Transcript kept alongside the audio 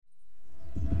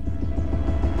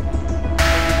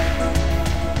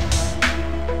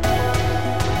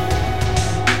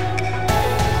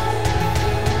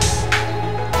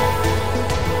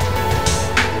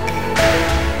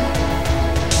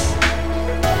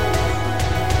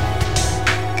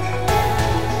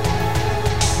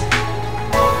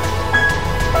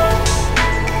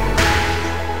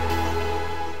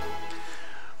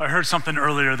heard something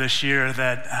earlier this year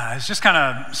that has just kind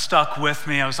of stuck with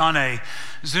me. I was on a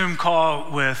Zoom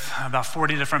call with about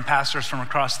 40 different pastors from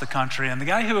across the country, and the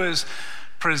guy who was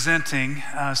presenting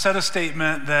said a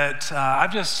statement that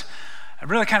I've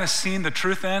really kind of seen the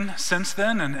truth in since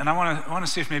then, and I want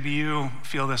to see if maybe you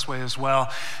feel this way as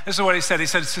well. This is what he said. He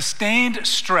said, sustained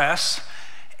stress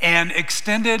and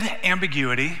extended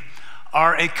ambiguity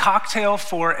are a cocktail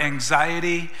for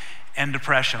anxiety and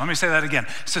depression. Let me say that again.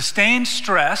 Sustained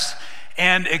stress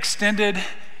and extended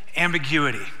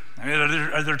ambiguity. I mean,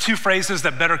 are there two phrases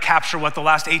that better capture what the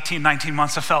last 18, 19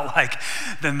 months have felt like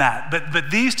than that? But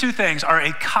these two things are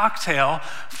a cocktail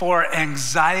for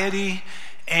anxiety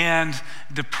and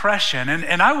depression.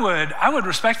 And I would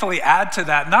respectfully add to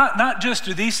that, not just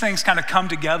do these things kind of come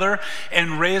together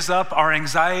and raise up our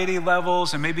anxiety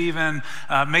levels and maybe even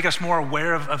make us more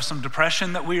aware of some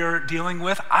depression that we are dealing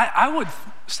with. I would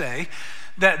say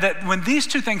that when these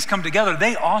two things come together,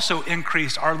 they also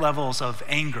increase our levels of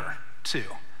anger too.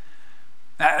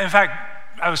 In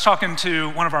fact, I was talking to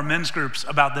one of our men's groups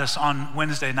about this on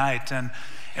Wednesday night, and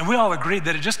we all agreed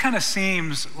that it just kind of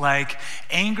seems like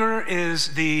anger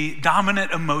is the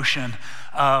dominant emotion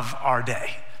of our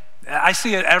day. I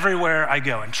see it everywhere I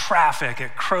go, in traffic,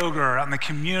 at Kroger, out in the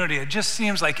community. It just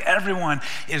seems like everyone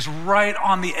is right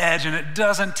on the edge, and it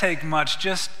doesn't take much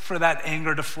just for that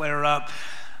anger to flare up.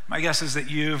 My guess is that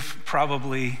you've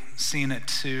probably seen it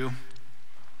too.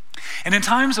 And in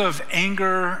times of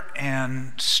anger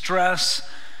and stress,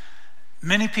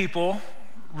 many people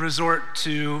resort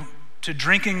to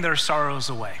drinking their sorrows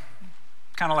away,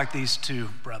 kind of like these two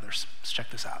brothers. Let's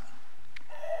check this out.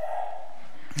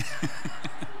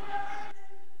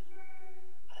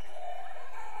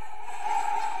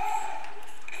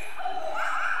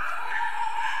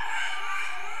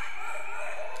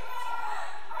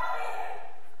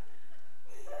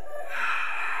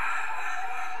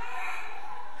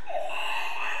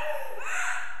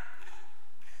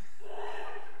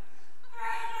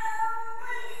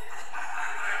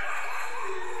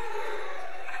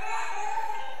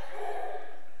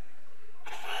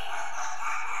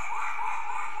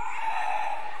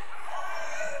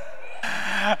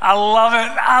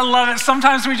 I love it.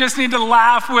 Sometimes we just need to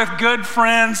laugh with good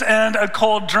friends and a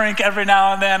cold drink every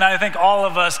now and then. I think all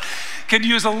of us could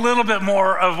use a little bit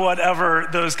more of whatever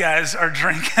those guys are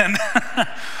drinking.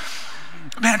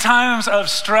 Man, times of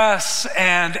stress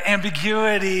and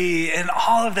ambiguity and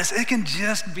all of this, it can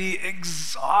just be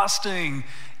exhausting,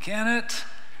 can it?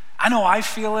 I know I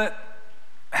feel it.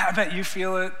 I bet you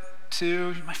feel it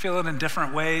too. You might feel it in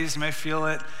different ways. You may feel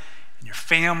it in your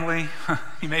family.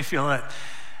 You may feel it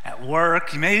at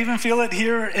work. You may even feel it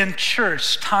here in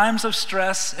church. Times of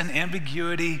stress and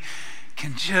ambiguity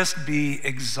can just be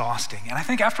exhausting. And I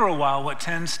think after a while, what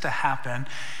tends to happen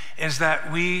is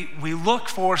that we look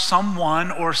for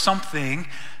someone or something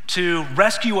to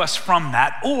rescue us from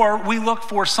that, or we look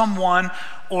for someone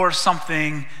or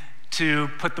something to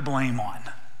put the blame on.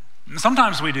 And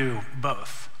sometimes we do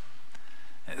both.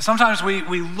 Sometimes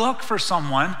we look for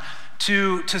someone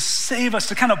to save us,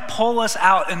 to kind of pull us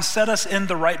out and set us in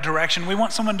the right direction. We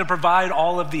want someone to provide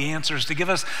all of the answers, to give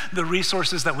us the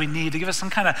resources that we need, to give us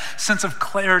some kind of sense of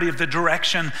clarity of the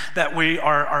direction that we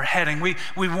are heading. We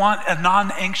want a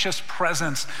non-anxious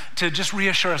presence to just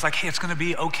reassure us like, hey, it's gonna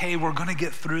be okay, we're gonna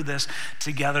get through this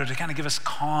together, to kind of give us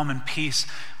calm and peace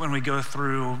when we go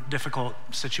through difficult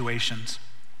situations.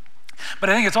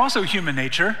 But I think it's also human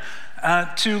nature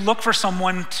to look for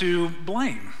someone to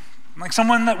blame. Like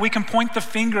someone that we can point the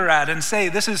finger at and say,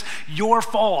 this is your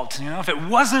fault. You know, if it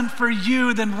wasn't for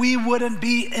you, then we wouldn't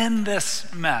be in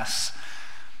this mess.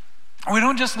 We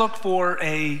don't just look for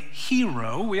a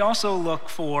hero, we also look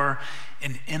for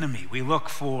an enemy. We look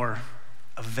for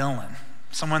a villain,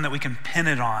 someone that we can pin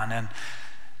it on. And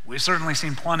we've certainly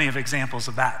seen plenty of examples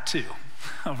of that too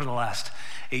over the last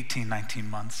 18, 19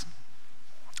 months.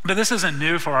 But this isn't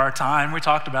new for our time. We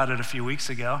talked about it a few weeks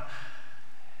ago.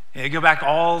 You go back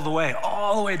all the way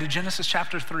to Genesis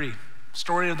chapter 3,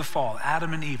 story of the fall,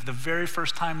 Adam and Eve, the very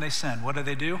first time they sin. What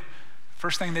do?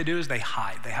 First thing they do is they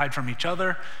hide. They hide from each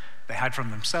other, they hide from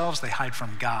themselves, they hide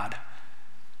from God.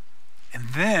 And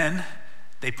then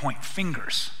they point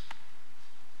fingers.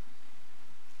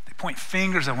 They point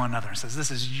fingers at one another and says,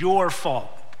 this is your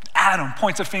fault. Adam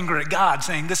points a finger at God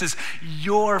saying, this is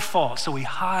your fault. So we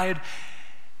hide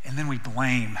and then we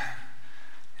blame.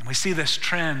 And we see this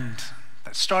trend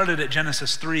that started at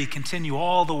Genesis 3 continue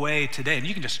all the way today. And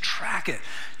you can just track it.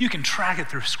 You can track it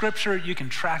through scripture. You can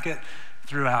track it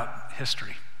throughout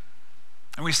history.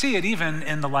 And we see it even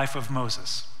in the life of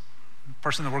Moses, the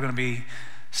person that we're going to be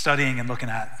studying and looking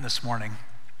at this morning.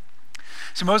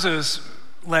 So Moses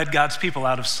led God's people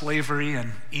out of slavery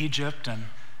in Egypt and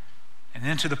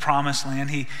into the promised land.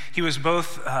 He was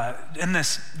both, in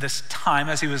this time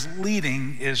as he was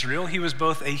leading Israel, he was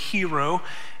both a hero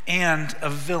and a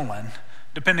villain,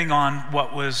 depending on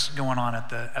what was going on at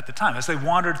the time. As they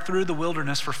wandered through the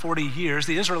wilderness for 40 years,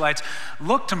 the Israelites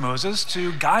looked to Moses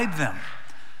to guide them.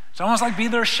 It's almost like be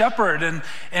their shepherd,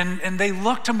 and they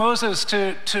looked to Moses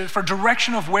for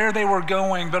direction of where they were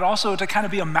going, but also to kind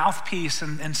of be a mouthpiece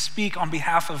and speak on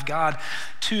behalf of God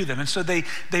to them. And so they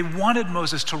wanted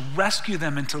Moses to rescue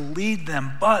them and to lead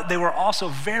them, but they were also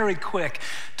very quick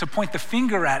to point the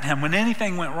finger at him when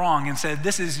anything went wrong and said,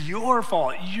 this is your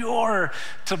fault, you're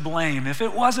to blame. If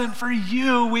it wasn't for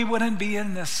you, we wouldn't be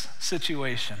in this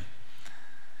situation.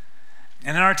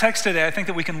 And in our text today, I think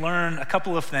that we can learn a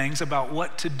couple of things about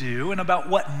what to do and about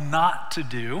what not to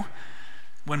do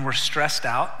when we're stressed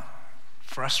out,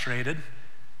 frustrated,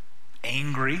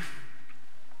 angry.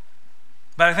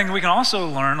 But I think we can also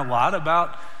learn a lot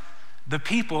about the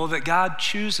people that God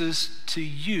chooses to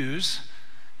use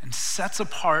and sets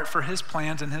apart for his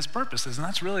plans and his purposes. And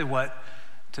that's really what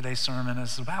today's sermon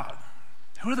is about.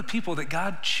 Who are the people that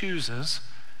God chooses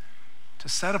to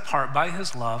set apart by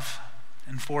his love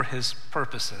and for his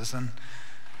purposes? And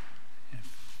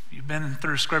if you've been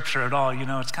through scripture at all, you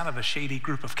know it's kind of a shady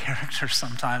group of characters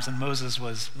sometimes, and Moses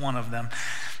was one of them.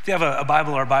 If you have a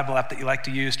Bible or a Bible app that you like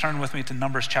to use, turn with me to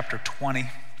Numbers chapter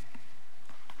 20.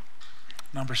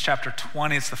 Numbers chapter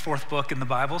 20, it's the fourth book in the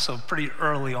Bible, so pretty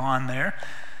early on there.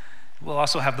 We'll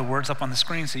also have the words up on the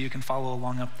screen so you can follow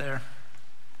along up there.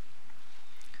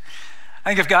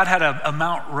 I think if God had a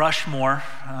Mount Rushmore,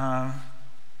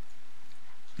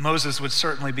 Moses would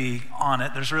certainly be on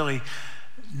it. There's really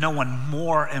no one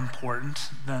more important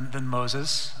than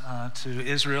Moses to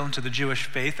Israel and to the Jewish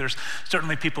faith. There's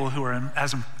certainly people who are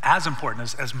as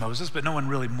important as Moses, but no one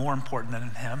really more important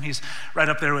than him. He's right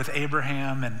up there with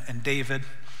Abraham and David.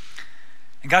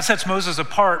 And God sets Moses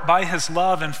apart by his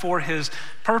love and for his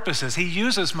purposes. He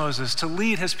uses Moses to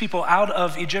lead his people out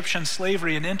of Egyptian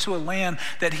slavery and into a land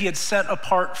that he had set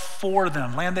apart for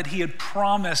them, land that he had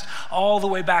promised all the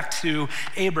way back to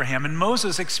Abraham. And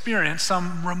Moses experienced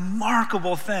some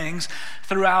remarkable things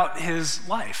throughout his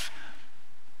life.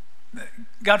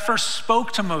 God first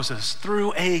spoke to Moses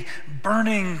through a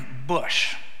burning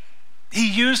bush. He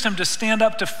used him to stand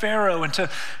up to Pharaoh and to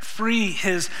free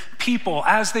his people.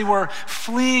 As they were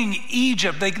fleeing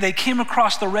Egypt, they came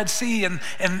across the Red Sea, and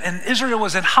Israel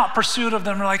was in hot pursuit of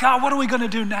them. They're like, what are we going to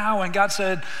do now? And God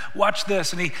said, watch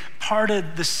this. And he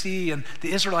parted the sea, and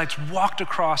the Israelites walked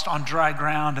across on dry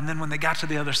ground. And then when they got to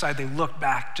the other side, they looked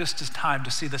back just in time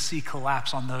to see the sea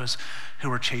collapse on those who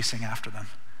were chasing after them.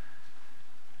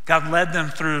 God led them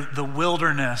through the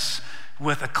wilderness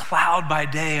with a cloud by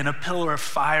day and a pillar of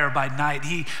fire by night.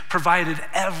 He provided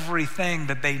everything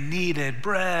that they needed,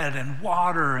 bread and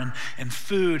water and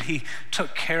food. He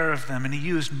took care of them, and he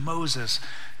used Moses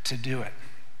to do it.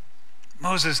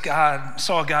 God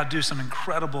saw God do some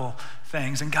incredible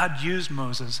things, and God used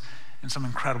Moses in some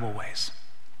incredible ways.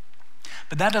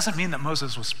 But that doesn't mean that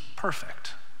Moses was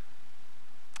perfect.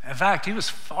 In fact, he was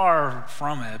far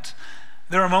from it.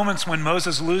 There are moments when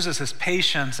Moses loses his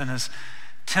patience and his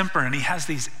temper, and he has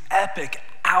these epic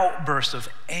outbursts of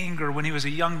anger. When he was a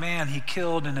young man, he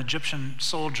killed an Egyptian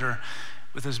soldier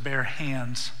with his bare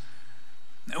hands.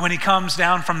 When he comes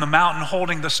down from the mountain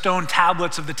holding the stone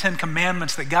tablets of the 10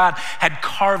 Commandments that God had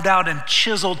carved out and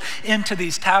chiseled into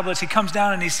these tablets, he comes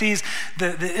down and he sees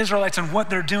the Israelites and what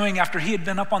they're doing after he had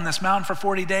been up on this mountain for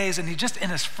 40 days, and he just,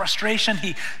 in his frustration,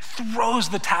 he throws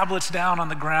the tablets down on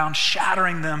the ground,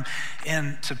 shattering them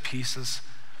into pieces.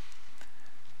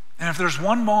 And if there's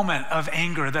one moment of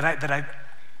anger that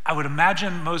I would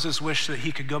imagine Moses wished that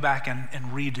he could go back and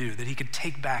redo, that he could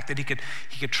take back, that he could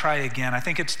try again, I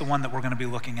think it's the one that we're going to be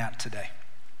looking at today.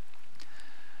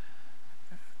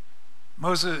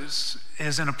 Moses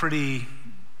is in a pretty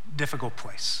difficult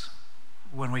place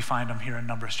when we find him here in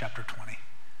Numbers chapter 20.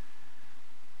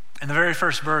 In the very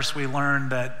first verse, we learn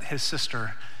that his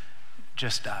sister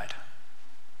just died.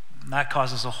 And that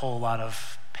causes a whole lot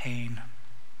of pain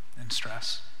and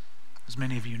stress, as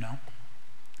many of you know.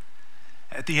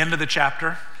 At the end of the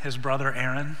chapter, his brother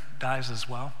Aaron dies as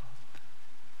well.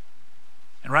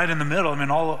 And right in the middle,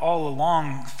 all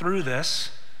along through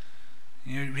this,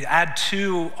 you add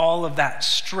to all of that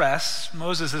stress,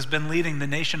 Moses has been leading the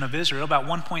nation of Israel, about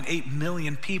 1.8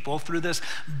 million people, through this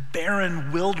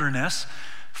barren wilderness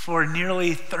for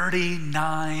nearly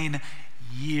 39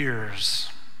 years.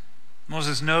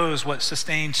 Moses knows what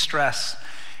sustained stress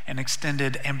and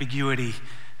extended ambiguity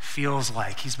feels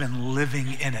like. He's been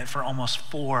living in it for almost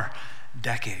 4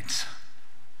 decades.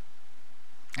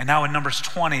 And now in Numbers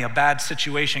 20, a bad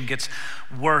situation gets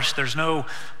worse. There's no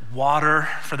water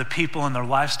for the people and their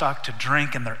livestock to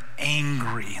drink, and they're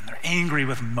angry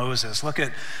with Moses. Look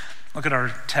at our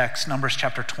text, Numbers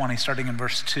chapter 20, starting in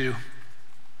verse 2.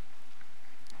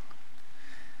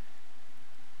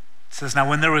 It says, "Now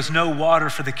when there was no water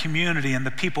for the community and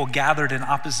the people gathered in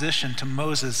opposition to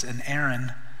Moses and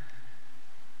Aaron,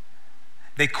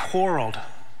 they quarreled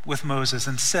with Moses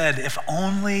and said, 'If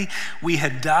only we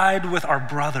had died with our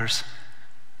brothers,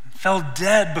 fell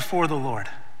dead before the Lord.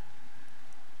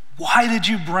 Why did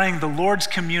you bring the Lord's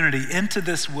community into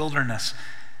this wilderness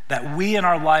that we and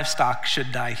our livestock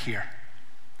should die here?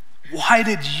 Why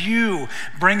did you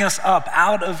bring us up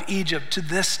out of Egypt to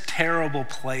this terrible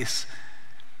place?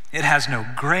 It has no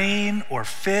grain or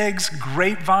figs,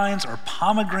 grapevines or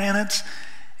pomegranates,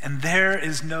 and there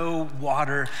is no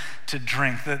water to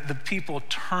drink.'" The people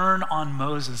turn on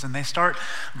Moses and they start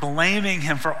blaming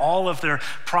him for all of their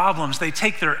problems. They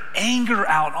take their anger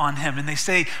out on him and they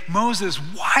say, "Moses,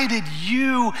 why did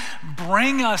you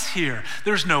bring us here?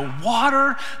 There's no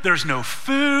water, there's no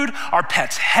food, our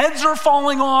pets' heads are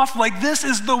falling off. Like, this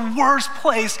is the worst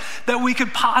place that we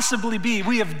could possibly be.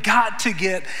 We have got to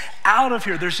get out of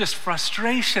here." There's just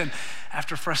frustration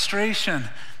after frustration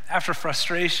after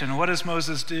frustration. What does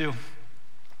Moses do?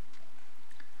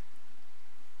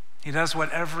 He does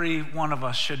what every one of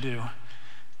us should do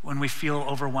when we feel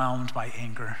overwhelmed by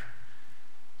anger,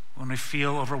 when we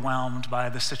feel overwhelmed by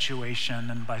the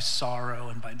situation and by sorrow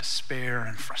and by despair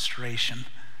and frustration.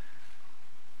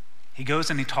 He goes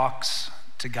and he talks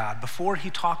to God. Before he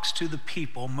talks to the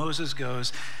people, Moses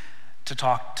goes to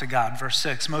talk to God. Verse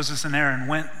 6, "Moses and Aaron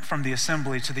went from the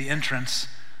assembly to the entrance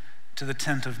to the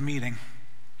tent of meeting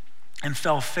and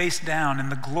fell face down,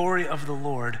 and the glory of the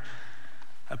Lord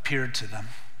appeared to them."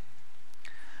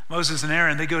 Moses and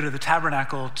Aaron, they go to the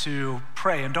tabernacle to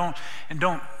pray. And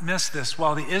don't miss this.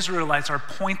 While the Israelites are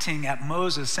pointing at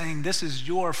Moses, saying, "This is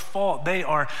your fault," they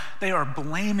are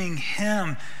blaming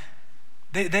him.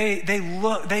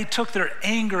 They took their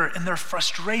anger and their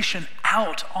frustration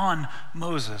out on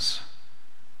Moses.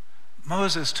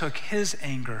 Moses took his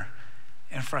anger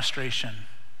and frustration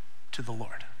to the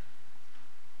Lord.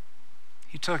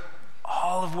 He took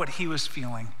all of what he was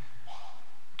feeling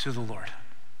to the Lord.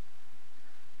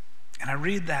 And I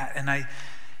read that and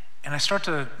I start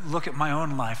to look at my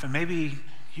own life, and maybe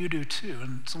you do too.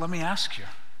 And so let me ask you,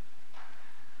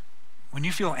 when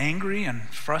you feel angry and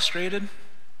frustrated,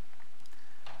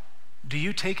 do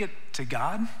you take it to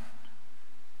God,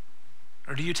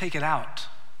 or do you take it out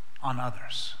on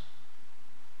others?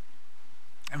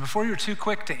 And before you're too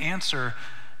quick to answer,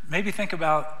 maybe think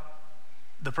about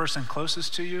the person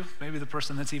closest to you, maybe the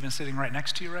person that's even sitting right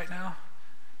next to you right now.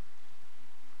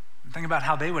 And think about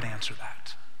how they would answer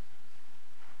that.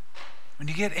 When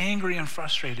you get angry and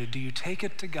frustrated, do you take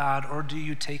it to God, or do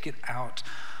you take it out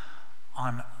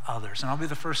on others? And I'll be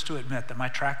the first to admit that my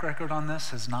track record on this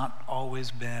has not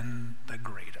always been the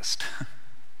greatest.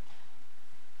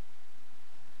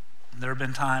 There have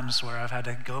been times where I've had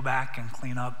to go back and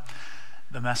clean up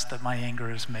the mess that my anger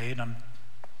has made. I'm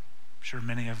sure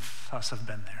many of us have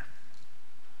been there.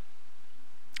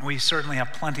 We certainly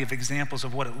have plenty of examples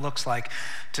of what it looks like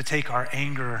to take our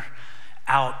anger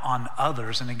out on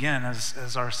others. And again,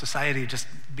 as our society just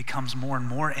becomes more and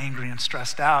more angry and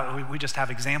stressed out, we just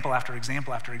have example after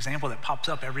example after example that pops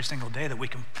up every single day that we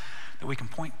can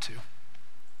point to.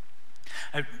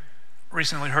 I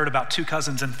recently heard about two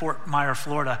cousins in Fort Myers,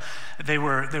 Florida. They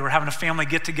were having a family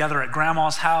get together at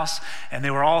grandma's house, and they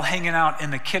were all hanging out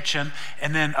in the kitchen,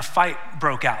 and then a fight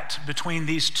broke out between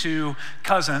these two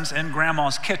cousins in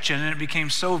grandma's kitchen, and it became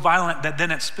so violent that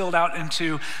then it spilled out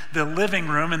into the living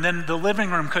room, and then the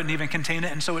living room couldn't even contain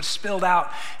it, and so it spilled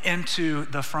out into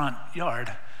the front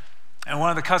yard. And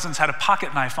one of the cousins had a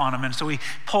pocket knife on him, and so he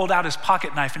pulled out his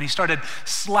pocket knife and he started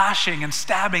slashing and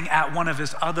stabbing at one of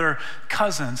his other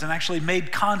cousins, and actually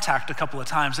made contact a couple of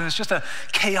times. And it's just a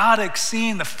chaotic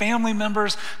scene. The family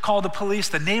members call the police,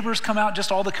 the neighbors come out,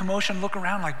 just all the commotion, look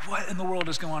around like, what in the world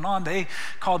is going on? They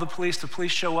call the police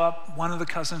show up. One of the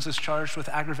cousins is charged with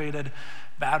aggravated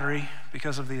battery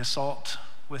because of the assault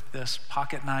with this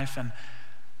pocket knife. And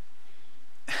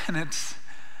it's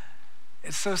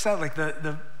so sad. Like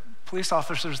the police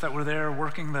officers that were there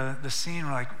working the scene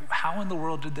were like, how in the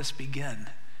world did this begin?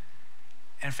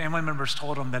 And family members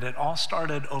told them that it all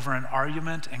started over an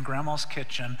argument in grandma's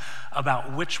kitchen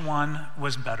about which one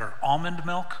was better, almond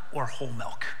milk or whole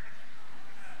milk.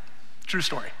 True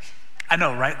story. I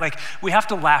know, right? Like, we have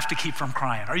to laugh to keep from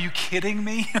crying. Are you kidding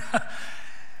me?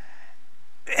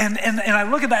 And I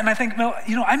look at that and I think, well,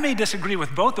 I may disagree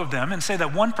with both of them and say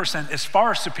that 1% is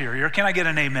far superior. Can I get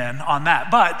an amen on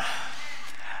that? But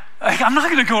I'm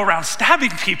not going to go around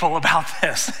stabbing people about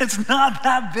this. It's not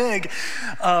that big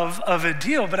of a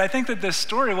deal. But I think that this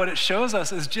story, what it shows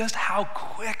us is just how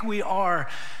quick we are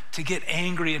to get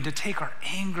angry and to take our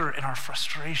anger and our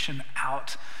frustration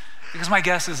out. Because my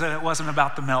guess is that it wasn't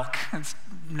about the milk. It's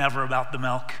never about the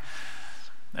milk.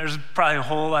 There's probably a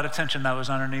whole lot of tension that was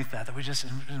underneath that we just,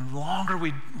 the longer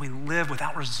we live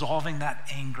without resolving that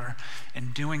anger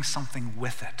and doing something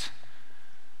with it,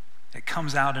 it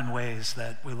comes out in ways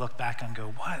that we look back and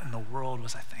go, what in the world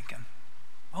was I thinking?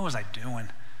 What was I doing?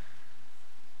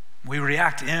 We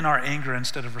react in our anger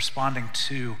instead of responding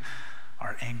to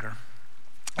our anger.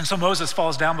 And so Moses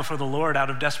falls down before the Lord out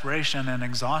of desperation and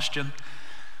exhaustion.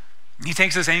 He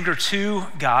takes his anger to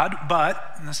God,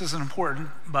 but, and this isn't important,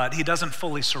 but he doesn't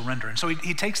fully surrender. And so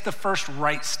he takes the first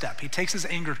right step. He takes his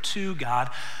anger to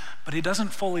God, but he doesn't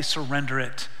fully surrender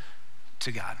it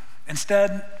to God.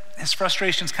 Instead, his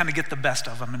frustrations kind of get the best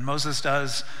of him, and Moses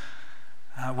does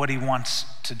what he wants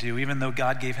to do, even though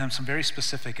God gave him some very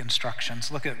specific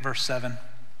instructions. Look at verse 7.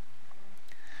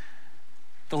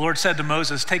 The Lord said to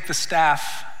Moses, "Take the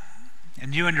staff,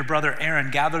 and you and your brother Aaron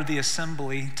gather the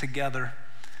assembly together.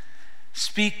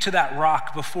 Speak to that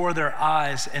rock before their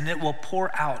eyes, and it will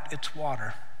pour out its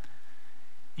water.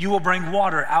 You will bring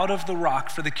water out of the rock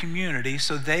for the community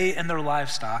so they and their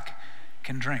livestock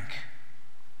can drink."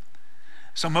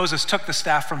 So Moses took the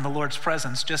staff from the Lord's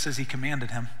presence, just as he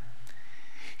commanded him.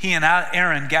 He and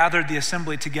Aaron gathered the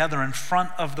assembly together in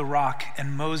front of the rock,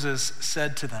 and Moses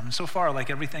said to them, so far, like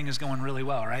everything is going really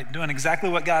well, right? Doing exactly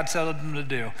what God said them to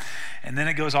do. And then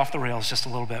it goes off the rails just a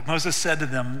little bit. Moses said to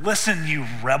them, "Listen, you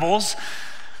rebels."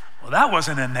 Well, that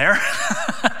wasn't in there.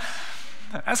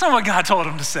 That's not what God told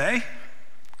him to say.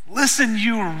 "Listen,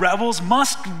 you rebels,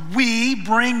 must we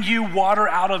bring you water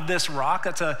out of this rock?"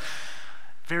 That's a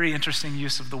very interesting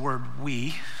use of the word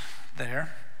 "we"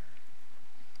 there.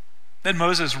 Then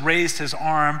Moses raised his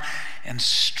arm and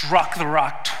struck the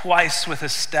rock twice with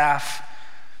his staff.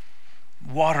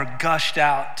 Water gushed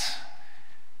out,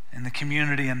 and the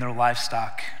community and their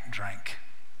livestock drank.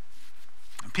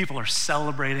 And people are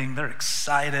celebrating, they're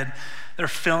excited, they're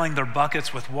filling their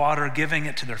buckets with water, giving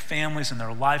it to their families and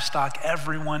their livestock.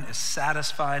 Everyone is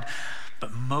satisfied,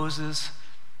 but Moses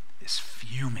is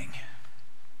fuming,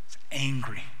 he's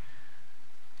angry.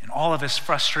 And all of his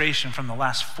frustration from the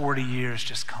last 40 years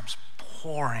just comes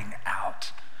pouring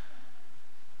out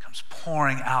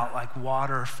like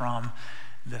water from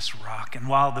this rock. And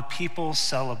while the people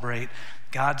celebrate,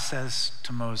 God says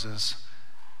to Moses,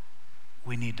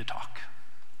 "We need to talk."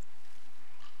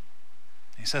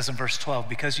 He says in verse 12,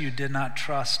 "Because you did not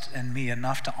trust in me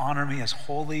enough to honor me as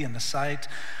holy in the sight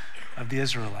of the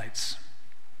Israelites,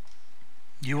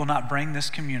 you will not bring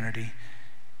this community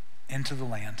into the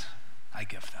land I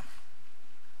give them."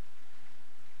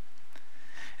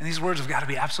 And these words have got to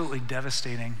be absolutely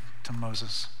devastating to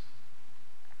Moses.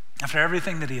 After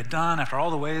everything that he had done, after all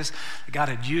the ways that God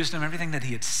had used him, everything that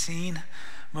he had seen,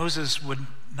 Moses would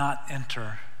not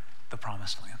enter the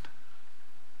promised land.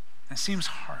 It seems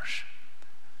harsh.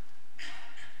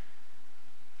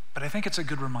 But I think it's a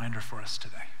good reminder for us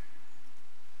today.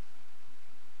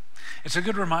 It's a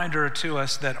good reminder to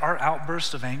us that our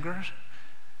outbursts of anger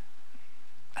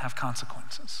have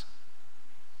consequences.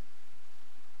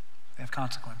 They have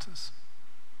consequences.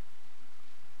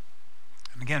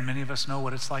 And again, many of us know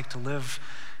what it's like to live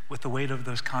with the weight of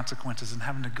those consequences and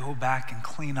having to go back and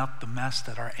clean up the mess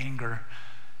that our anger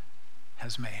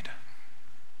has made.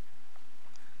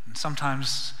 And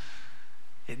sometimes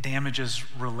it damages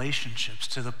relationships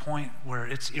to the point where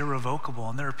it's irrevocable.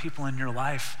 And there are people in your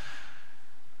life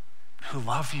who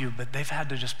love you, but they've had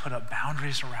to just put up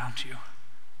boundaries around you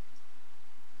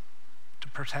to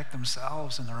protect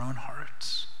themselves and their own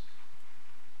hearts.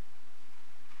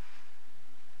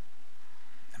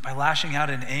 And by lashing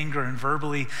out in anger and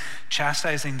verbally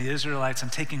chastising the Israelites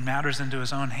and taking matters into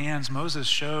his own hands, Moses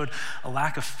showed a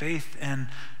lack of faith and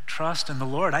trust in the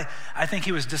Lord. I think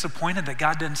he was disappointed that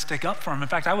God didn't stick up for him. In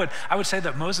fact, I would say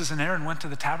that Moses and Aaron went to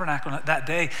the tabernacle that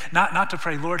day, not to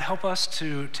pray, "Lord, help us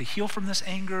to heal from this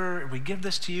anger. We give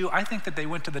this to you." I think that they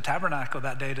went to the tabernacle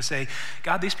that day to say,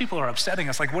 "God, these people are upsetting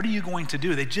us. Like, what are you going to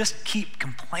do? They just keep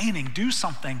complaining. Do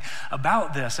something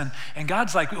about this." And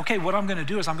God's like, "Okay, what I'm going to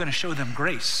do is I'm going to show them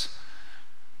grace."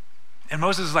 And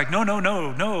Moses is like, no,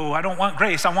 I don't want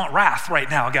grace. I want wrath right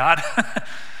now, God.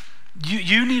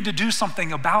 You need to do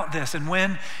something about this. And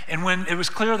when it was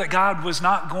clear that God was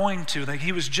not going to, that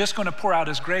he was just going to pour out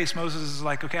his grace, Moses is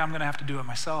like, "Okay, I'm going to have to do it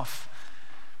myself."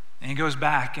 And he goes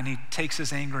back and he takes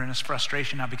his anger and his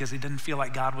frustration out because he didn't feel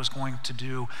like God was going to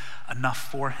do enough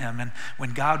for him. And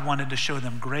when God wanted to show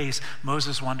them grace,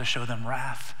 Moses wanted to show them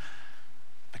wrath.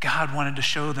 But God wanted to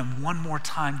show them one more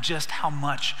time just how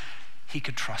much he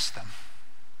could trust them,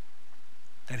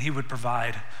 that he would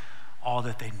provide all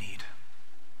that they need.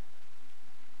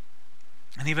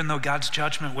 And even though God's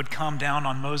judgment would come down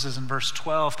on Moses in verse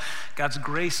 12, God's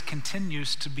grace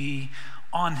continues to be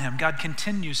on him. God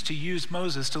continues to use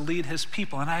Moses to lead his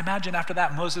people. And I imagine after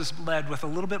that, Moses led with a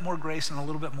little bit more grace and a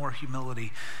little bit more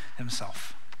humility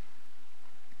himself.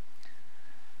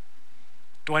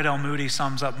 Deut Moody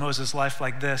sums up Moses' life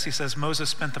like this. He says, Moses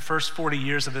spent the first 40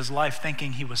 years of his life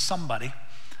thinking he was somebody.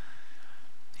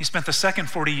 He spent the second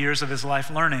 40 years of his life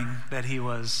learning that he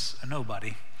was a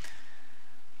nobody.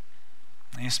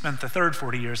 And he spent the third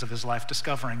 40 years of his life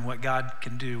discovering what God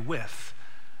can do with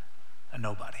a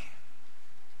nobody.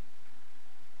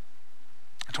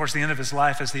 Towards the end of his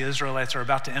life, as the Israelites are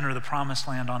about to enter the promised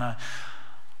land on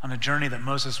a journey that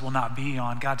Moses will not be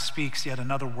on, God speaks yet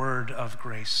another word of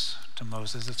grace to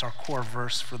Moses. It's our core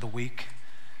verse for the week.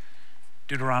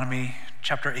 Deuteronomy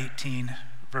chapter 18,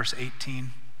 verse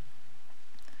 18.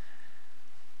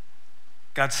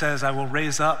 God says, I will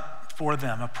raise up for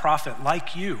them a prophet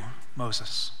like you,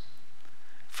 Moses,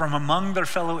 from among their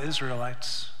fellow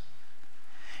Israelites,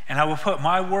 and I will put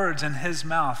my words in his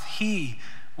mouth. He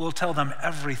will tell them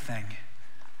everything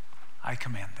I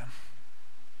command them.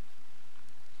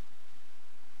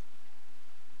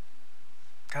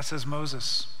 God says,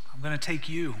 Moses, I'm going to take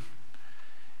you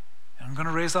and I'm going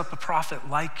to raise up a prophet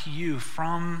like you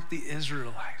from the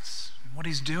Israelites. And what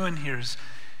he's doing here is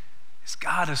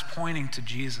God is pointing to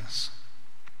Jesus.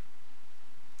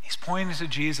 He's pointing to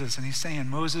Jesus and he's saying,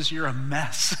 Moses, you're a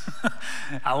mess.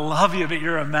 I love you, but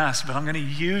you're a mess. But I'm going to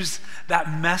use that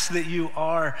mess that you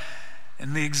are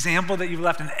and the example that you've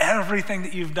left and everything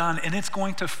that you've done, and it's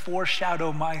going to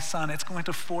foreshadow my son. It's going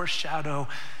to foreshadow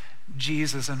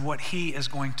Jesus and what he is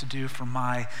going to do for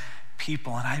my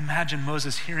people. And I imagine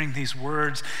Moses hearing these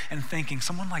words and thinking,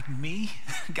 someone like me?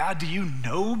 God, do you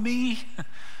know me?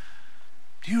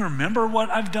 Do you remember what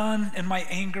I've done in my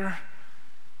anger?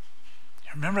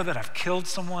 Remember that I've killed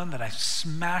someone, that I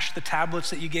smashed the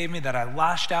tablets that you gave me, that I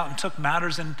lashed out and took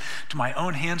matters into my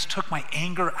own hands, took my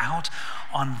anger out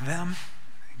on them.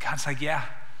 And God's like, yeah.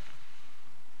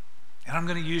 And I'm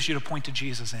going to use you to point to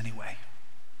Jesus anyway.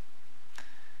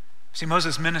 See,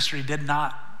 Moses' ministry did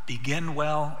not begin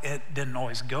well. It didn't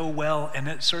always go well, and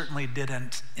it certainly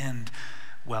didn't end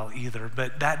well either.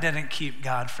 But that didn't keep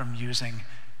God from using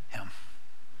him.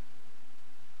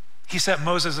 He set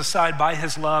Moses aside by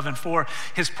his love and for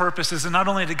his purposes. And not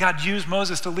only did God use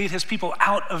Moses to lead his people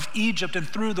out of Egypt and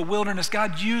through the wilderness,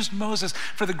 God used Moses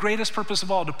for the greatest purpose of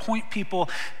all, to point people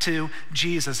to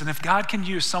Jesus. And if God can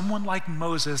use someone like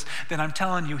Moses, then I'm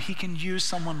telling you, he can use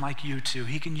someone like you too.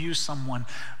 He can use someone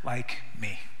like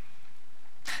me.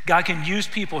 God can use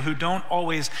people who don't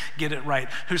always get it right,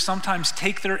 who sometimes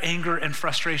take their anger and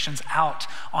frustrations out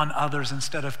on others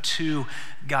instead of to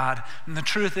God. And the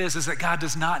truth is that God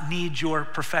does not need your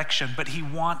perfection, but he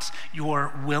wants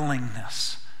your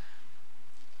willingness.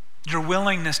 Your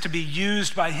willingness to be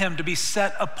used by him, to be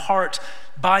set apart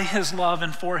by his love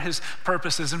and for his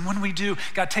purposes. And when we do,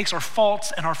 God takes our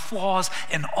faults and our flaws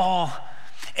and all,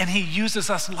 and he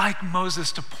uses us like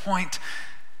Moses to point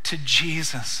to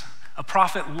Jesus. A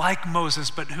prophet like Moses,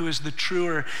 but who is the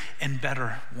truer and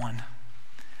better one.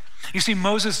 You see,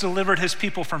 Moses delivered his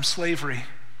people from slavery,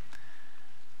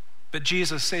 but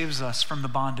Jesus saves us from the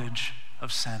bondage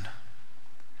of sin.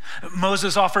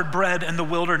 Moses offered bread in the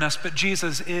wilderness, but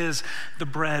Jesus is the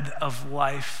bread of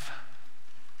life.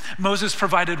 Moses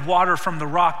provided water from the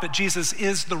rock, but Jesus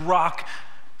is the rock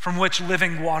from which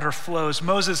living water flows.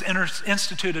 Moses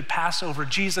instituted Passover.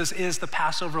 Jesus is the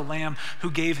Passover lamb who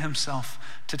gave himself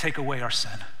to take away our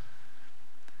sin.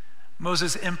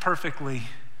 Moses imperfectly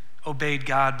obeyed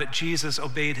God, but Jesus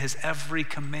obeyed his every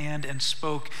command and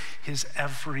spoke his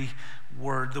every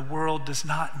word. The world does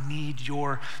not need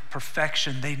your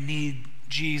perfection. They need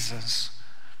Jesus.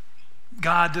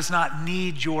 God does not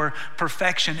need your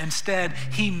perfection. Instead,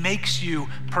 he makes you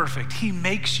perfect. He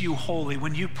makes you holy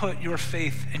when you put your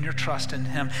faith and your trust in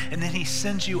him. And then he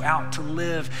sends you out to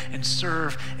live and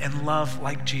serve and love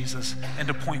like Jesus and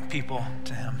to point people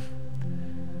to him.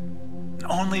 And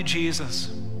only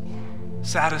Jesus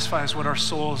satisfies what our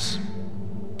souls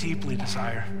deeply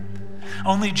desire.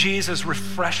 Only Jesus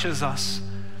refreshes us.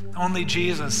 Only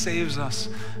Jesus saves us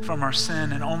from our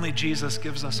sin. And only Jesus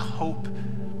gives us hope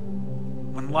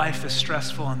when life is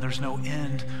stressful and there's no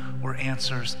end or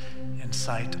answers in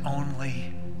sight.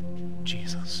 Only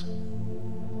Jesus.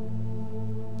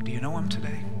 Do you know him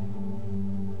today?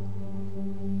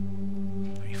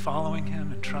 Are you following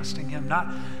him and trusting him?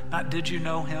 Not did you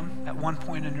know him at one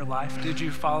point in your life? Did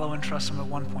you follow and trust him at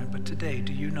one point? But today,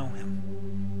 do you know him?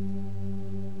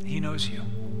 He knows you.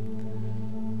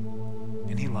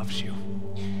 And he loves you.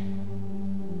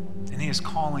 And he is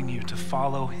calling you to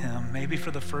follow him, maybe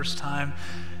for the first time,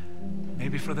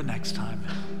 maybe for the next time,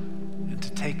 and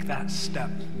to take that step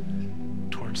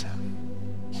towards him.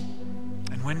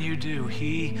 And when you do,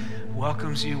 he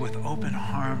welcomes you with open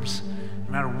arms,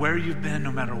 no matter where you've been,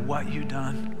 no matter what you've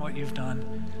done.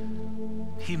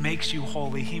 He makes you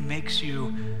holy. He makes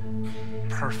you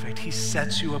perfect. He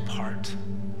sets you apart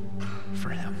for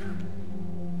him.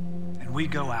 And we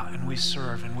go out and we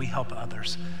serve and we help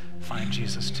others find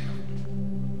Jesus too.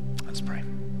 Let's pray.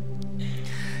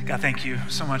 God, thank you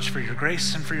so much for your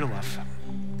grace and for your love.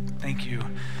 Thank you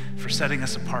for setting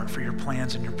us apart for your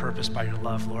plans and your purpose by your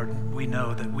love, Lord. We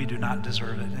know that we do not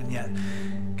deserve it, and yet,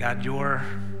 God,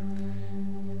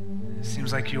 it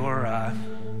seems like your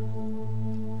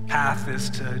path is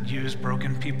to use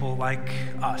broken people like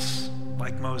us,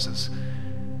 like Moses,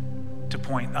 to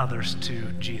point others to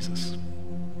Jesus.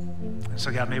 And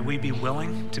so, God, may we be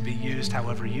willing to be used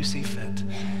however you see fit.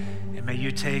 And may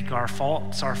you take our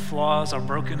faults, our flaws, our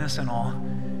brokenness and all,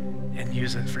 and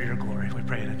use it for your glory. We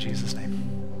pray it in Jesus' name.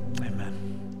 Amen.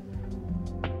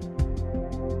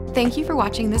 Thank you for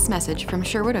watching this message from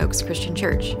Sherwood Oaks Christian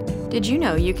Church. Did you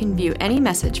know you can view any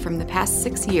message from the past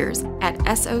 6 years at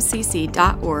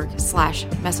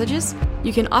socc.org/messages?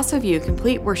 You can also view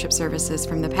complete worship services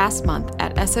from the past month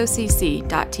at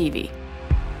socc.tv.